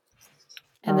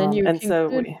 And then you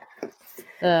conclude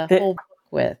the whole book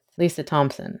with Lisa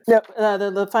Thompson. Yep.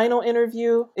 The final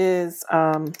interview is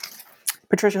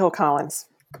Patricia Hill Collins,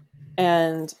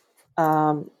 and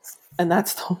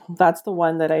that's the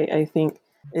one that I think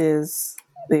is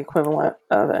the equivalent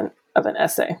of an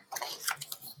essay.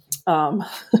 And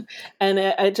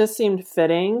it just seemed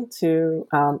fitting to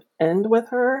end with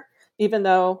her, even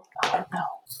though I don't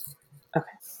know.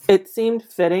 Okay, it seemed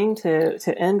fitting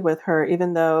to end with her,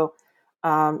 even though.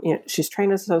 She's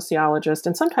trained as a sociologist,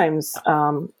 and sometimes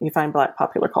you find Black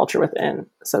popular culture within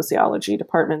sociology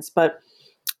departments. But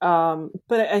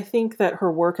I think that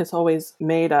her work has always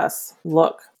made us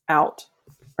look out,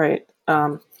 right,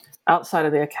 outside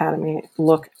of the academy,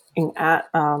 looking at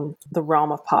the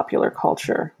realm of popular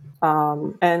culture.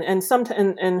 And some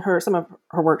in some of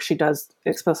her work, she does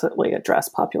explicitly address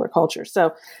popular culture.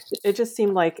 So it just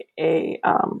seemed like a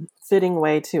fitting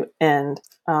way to end.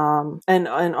 And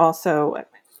also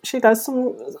she does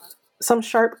some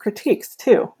sharp critiques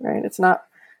too, right? It's not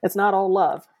all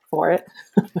love for it.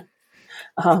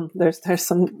 There's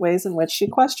some ways in which she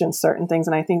questions certain things,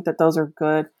 and I think that those are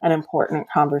good and important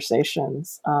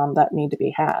conversations that need to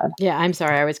be had. Yeah, I'm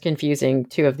sorry, I was confusing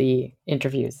two of the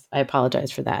interviews. I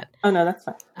apologize for that. Oh no, that's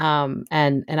fine.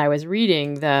 And I was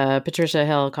reading the Patricia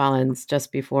Hill Collins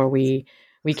just before we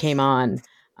came on,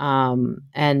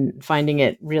 and finding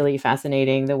it really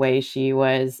fascinating the way she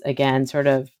was again sort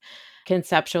of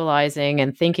conceptualizing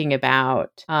and thinking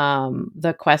about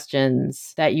the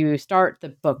questions that you start the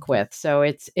book with. So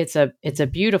it's a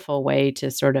beautiful way to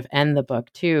sort of end the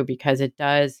book too, because it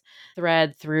does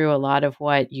thread through a lot of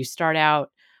what you start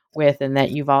out with, and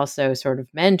that you've also sort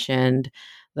of mentioned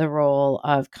the role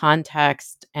of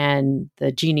context and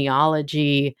the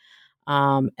genealogy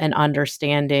and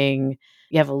understanding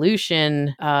the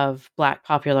evolution of Black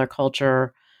popular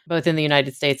culture, both in the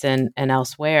United States and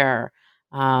elsewhere.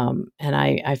 And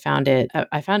I found it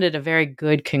a very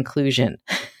good conclusion.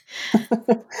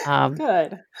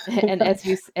 Good. And as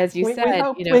you said,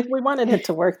 we wanted it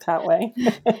to work that way.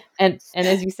 and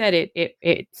as you said,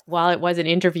 it while it was an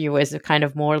interview, was kind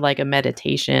of more like a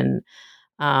meditation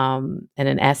and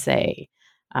an essay.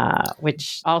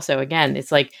 Which also, again,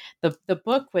 it's like the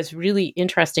book was really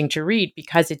interesting to read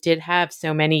because it did have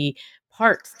so many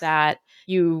parts that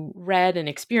you read and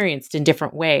experienced in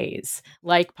different ways,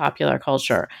 like popular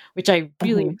culture, which I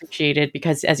really appreciated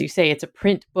because, as you say, it's a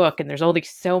print book and there's only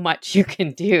so much you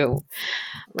can do.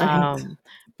 Right.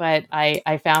 But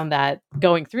I found that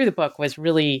going through the book was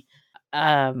really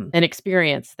an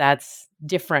experience that's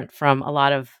different from a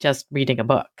lot of just reading a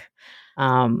book.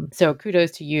 So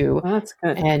kudos to you. That's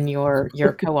good. And your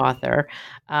co-author.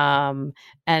 And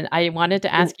I wanted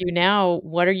to ask you now,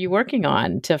 what are you working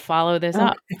on to follow this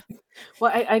up?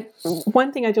 Well,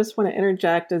 one thing I just want to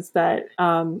interject is that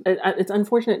it's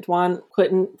unfortunate Dwan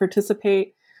couldn't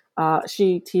participate.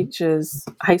 She teaches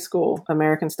high school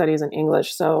American Studies and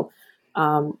English, so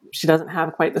she doesn't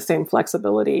have quite the same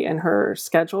flexibility in her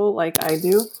schedule like I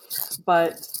do.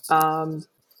 But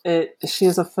she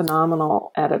is a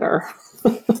phenomenal editor.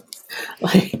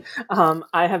 I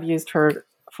have used her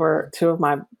for two of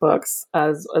my books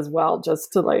as well,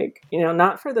 just to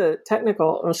not for the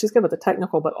technical. Well, she's good with the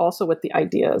technical, but also with the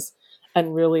ideas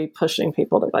and really pushing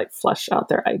people to flesh out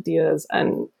their ideas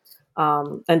and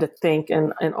to think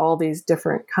in all these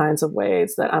different kinds of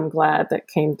ways that I'm glad that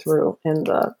came through in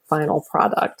the final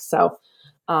product. So,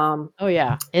 I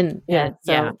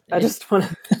just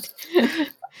wanted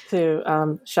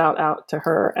to shout out to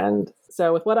her. And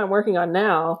so with what I'm working on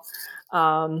now,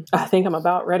 I think I'm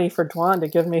about ready for Dwan to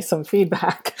give me some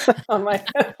feedback on my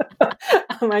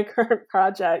on my current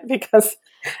project, because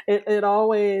it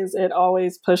always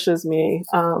pushes me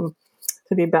to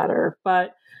be better.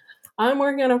 But I'm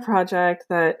working on a project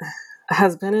that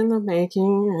has been in the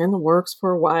making, in the works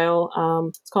for a while.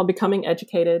 It's called Becoming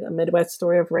Educated, a Midwest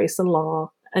Story of Race and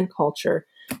Law and Culture.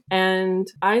 And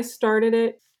I started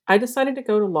it. I decided to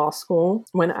go to law school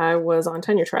when I was on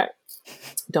tenure track.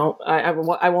 I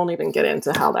won't even get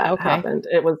into how that happened.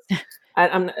 It was,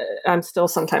 I'm still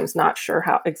sometimes not sure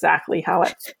how it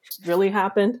really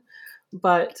happened.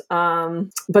 But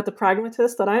the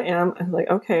pragmatist that I am, I'm like,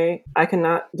 okay, I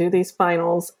cannot do these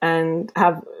finals and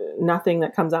have nothing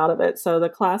that comes out of it. So the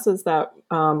classes that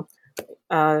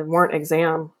weren't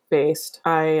exam based,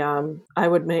 I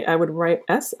would make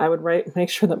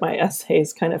sure that my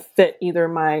essays kind of fit either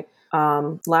my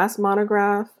last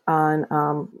monograph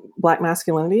on Black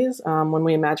masculinities, When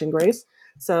We Imagine Grace.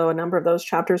 So a number of those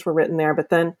chapters were written there, but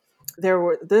then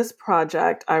this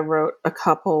project, I wrote a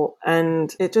couple,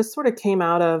 and it just sort of came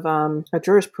out of a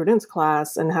jurisprudence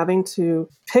class and having to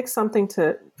pick something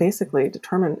to basically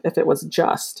determine if it was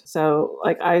just. So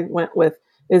I went with,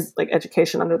 is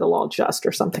education under the law just,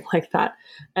 or something like that.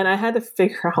 And I had to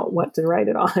figure out what to write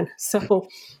it on. So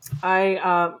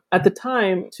I, at the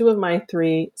time, 2 of my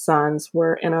 3 sons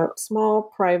were in a small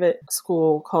private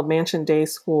school called Mansion Day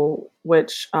School,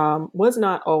 which was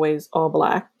not always all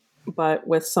Black, but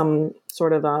with some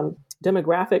sort of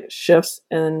demographic shifts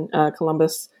in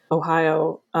Columbus,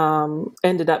 Ohio,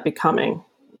 ended up becoming,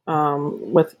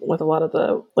 with a lot of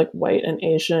the white and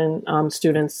Asian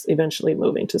students eventually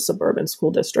moving to suburban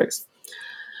school districts.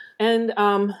 And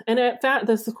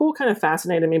the school kind of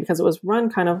fascinated me because it was run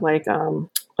kind of like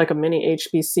a mini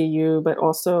HBCU, but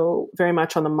also very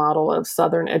much on the model of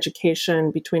Southern education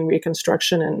between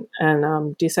Reconstruction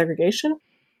and desegregation.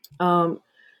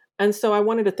 And so I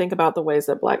wanted to think about the ways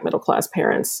that Black middle class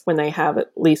parents, when they have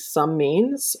at least some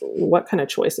means, what kind of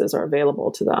choices are available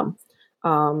to them.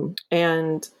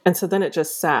 And so then it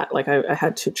just sat. I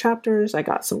had 2 chapters. I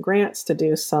got some grants to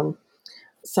do some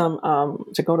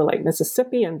to go to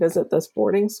Mississippi and visit this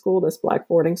Black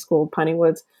boarding school, Piney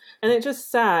Woods. And it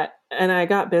just sat, and I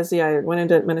got busy. I went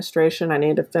into administration. I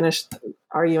needed to finish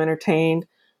Are You Entertained?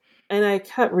 And I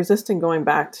kept resisting going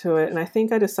back to it. And I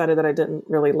think I decided that I didn't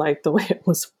really like the way it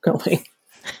was going.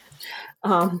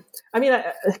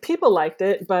 People liked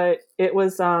it, but it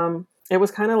was kind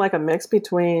of like a mix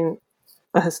between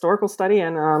a historical study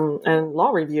and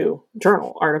law review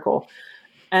journal article.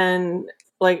 And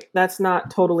that's not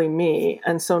totally me.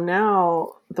 And so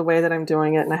now the way that I'm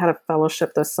doing it, and I had a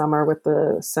fellowship this summer with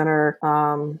the Center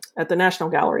at the National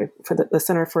Gallery for the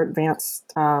Center for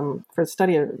Advanced, for the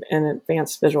Study of in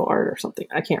Advanced Visual Art or something.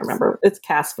 I can't remember. It's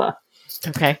CASFA.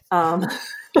 Okay. I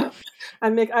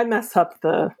mess up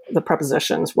the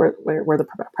prepositions where the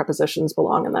prepositions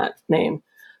belong in that name.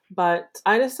 But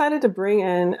I decided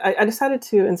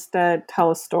to instead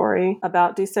tell a story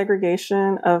about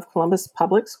desegregation of Columbus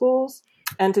public schools,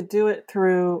 and to do it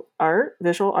through art,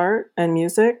 visual art and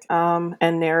music,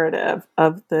 and narrative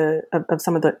of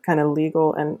some of the kind of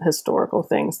legal and historical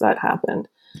things that happened.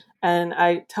 And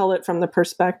I tell it from the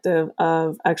perspective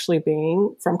of actually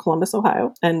being from Columbus,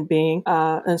 Ohio, and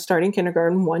and starting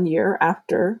kindergarten 1 year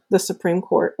after the Supreme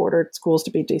Court ordered schools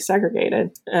to be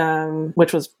desegregated,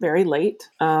 which was very late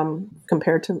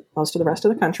compared to most of the rest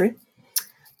of the country.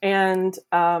 And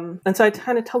so I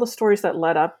kind of tell the stories that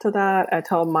led up to that. I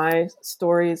tell my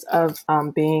stories of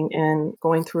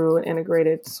going through an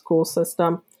integrated school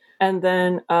system, and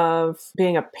then of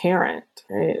being a parent,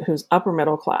 right, who's upper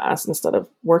middle class instead of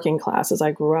working class as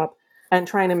I grew up, and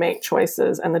trying to make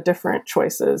choices and the different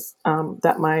choices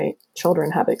that my children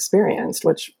have experienced,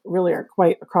 which really are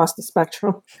quite across the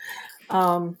spectrum.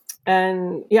 So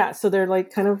they're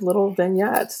kind of little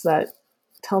vignettes that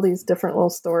tell these different little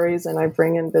stories and I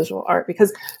bring in visual art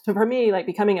because for me, like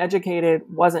becoming educated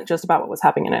wasn't just about what was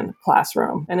happening in the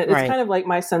classroom. And it's kind of like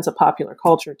my sense of popular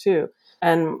culture too.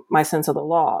 And my sense of the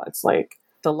law. It's like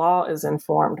the law is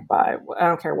informed by, I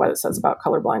don't care what it says about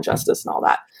colorblind justice and all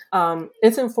that.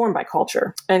 It's informed by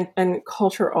culture, and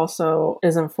culture also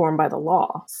is informed by the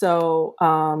law. So,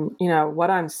 what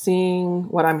I'm seeing,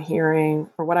 what I'm hearing,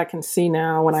 or what I can see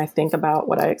now when I think about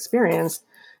what I experienced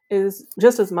is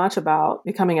just as much about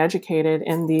becoming educated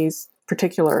in these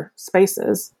particular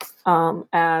spaces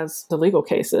as the legal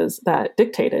cases that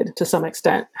dictated to some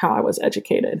extent how I was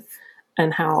educated.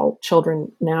 And how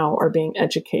children now are being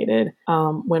educated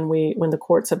when the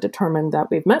courts have determined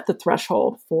that we've met the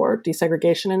threshold for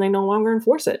desegregation and they no longer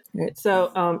enforce it. Right?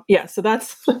 So so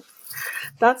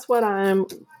that's what I'm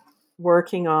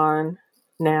working on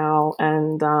now.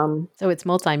 And so it's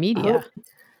multimedia.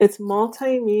 It's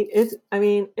multimedia.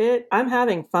 I'm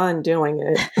having fun doing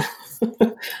it.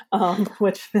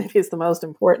 Which maybe is the most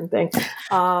important thing,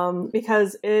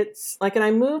 because it's like, and I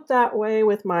moved that way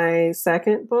with my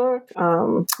second book.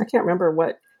 I can't remember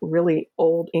what really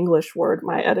old English word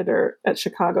my editor at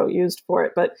Chicago used for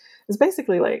it, but it's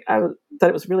basically like that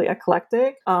it was really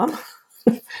eclectic.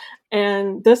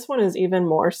 And this one is even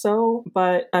more so.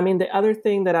 But I mean, the other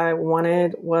thing that I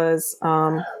wanted was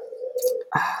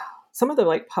some of the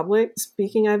like public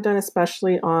speaking I've done,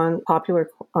 especially on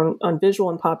on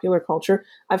visual and popular culture.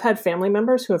 I've had family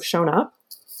members who have shown up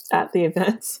at the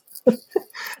events,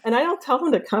 and I don't tell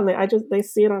them to come. They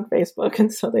see it on Facebook,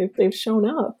 and so they've shown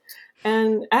up.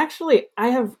 And actually, I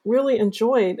have really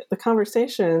enjoyed the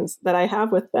conversations that I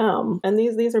have with them. And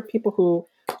these are people who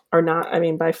are not,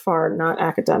 by far not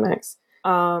academics.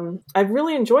 I've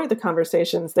really enjoyed the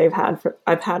conversations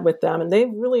I've had with them, and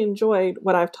they've really enjoyed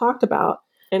what I've talked about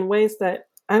in ways that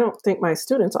I don't think my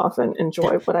students often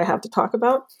enjoy what I have to talk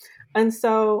about. And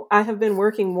so I have been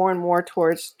working more and more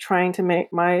towards trying to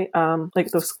make my,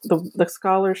 the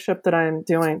scholarship that I'm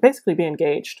doing basically be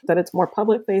engaged, that it's more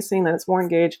public facing, that it's more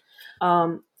engaged.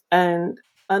 And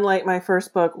unlike my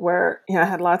first book where, I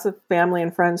had lots of family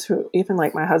and friends who, even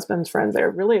like my husband's friends,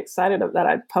 they're really excited that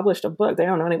I published a book. They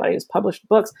don't know anybody who's published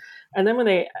books. And then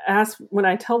when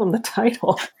I tell them the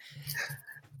title,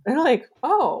 they're like,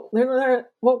 oh,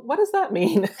 well, what does that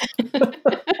mean?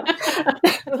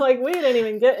 Like, we didn't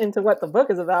even get into what the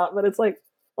book is about, but it's like,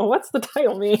 well, what's the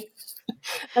title mean?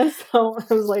 And so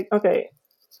I was like, okay,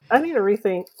 I need to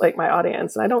rethink like my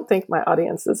audience. And I don't think my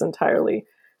audience is entirely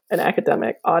an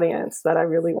academic audience that I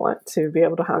really want to be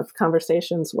able to have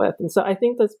conversations with. And so I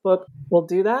think this book will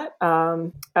do that.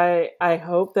 I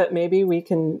hope that maybe we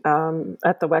can,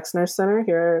 at the Wexner Center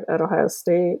here at Ohio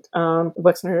State,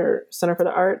 Wexner Center for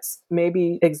the Arts,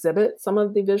 maybe exhibit some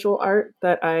of the visual art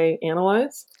that I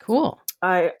analyze. Cool.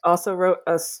 I also wrote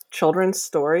a children's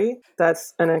story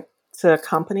that's to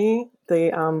accompany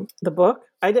the book.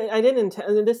 I didn't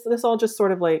intend this all just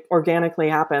sort of like organically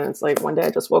happened. It's like one day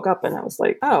I just woke up and I was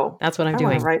like, oh, that's what I'm doing. I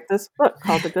want to write this book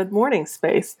called The Good Morning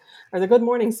Space, or The Good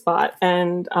Morning Spot.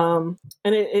 And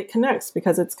it connects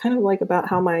because it's kind of like about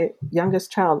how my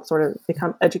youngest child sort of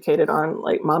become educated on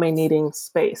like mommy needing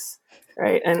space,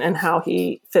 right? And how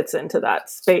he fits into that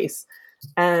space.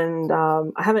 And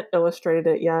I haven't illustrated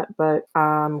it yet, but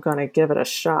I'm going to give it a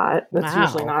shot.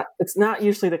 It's not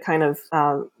usually the kind of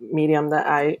medium that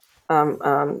I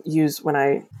use when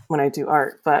I do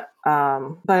art, but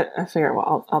I figure,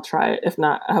 well, I'll try it. If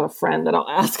not, I have a friend that I'll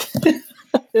ask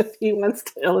if he wants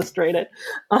to illustrate it.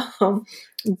 So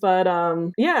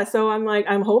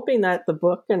I'm hoping that the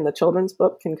book and the children's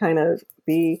book can kind of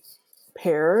be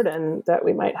paired, and that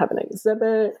we might have an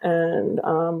exhibit. And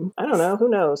I don't know, who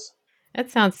knows? That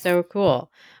sounds so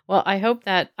cool. Well, I hope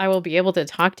that I will be able to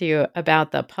talk to you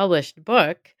about the published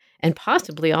book and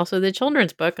possibly also the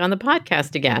children's book on the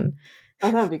podcast again.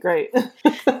 Oh, that would be great.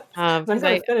 I'm going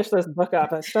to finish this book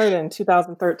up. I started in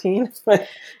 2013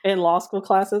 in law school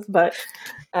classes, but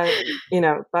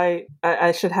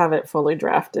I should have it fully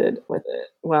drafted with it.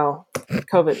 Well,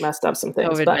 COVID messed up some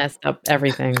things. Messed up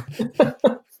everything.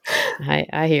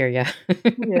 I hear you.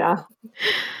 Yeah.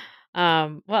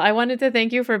 Well, I wanted to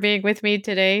thank you for being with me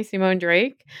today, Simone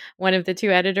Drake, one of the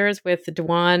two editors with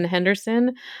Dwan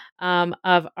Henderson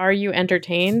of Are You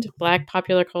Entertained? Black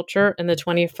Popular Culture in the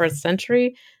 21st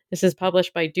Century. This is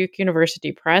published by Duke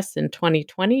University Press in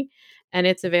 2020, and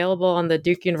it's available on the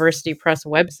Duke University Press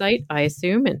website, I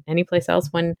assume, and any place else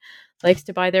one likes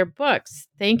to buy their books.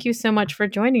 Thank you so much for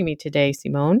joining me today,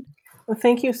 Simone. Well,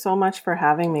 thank you so much for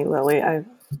having me, Lily. I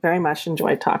very much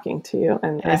enjoyed talking to you,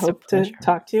 and I hope to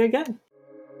talk to you again.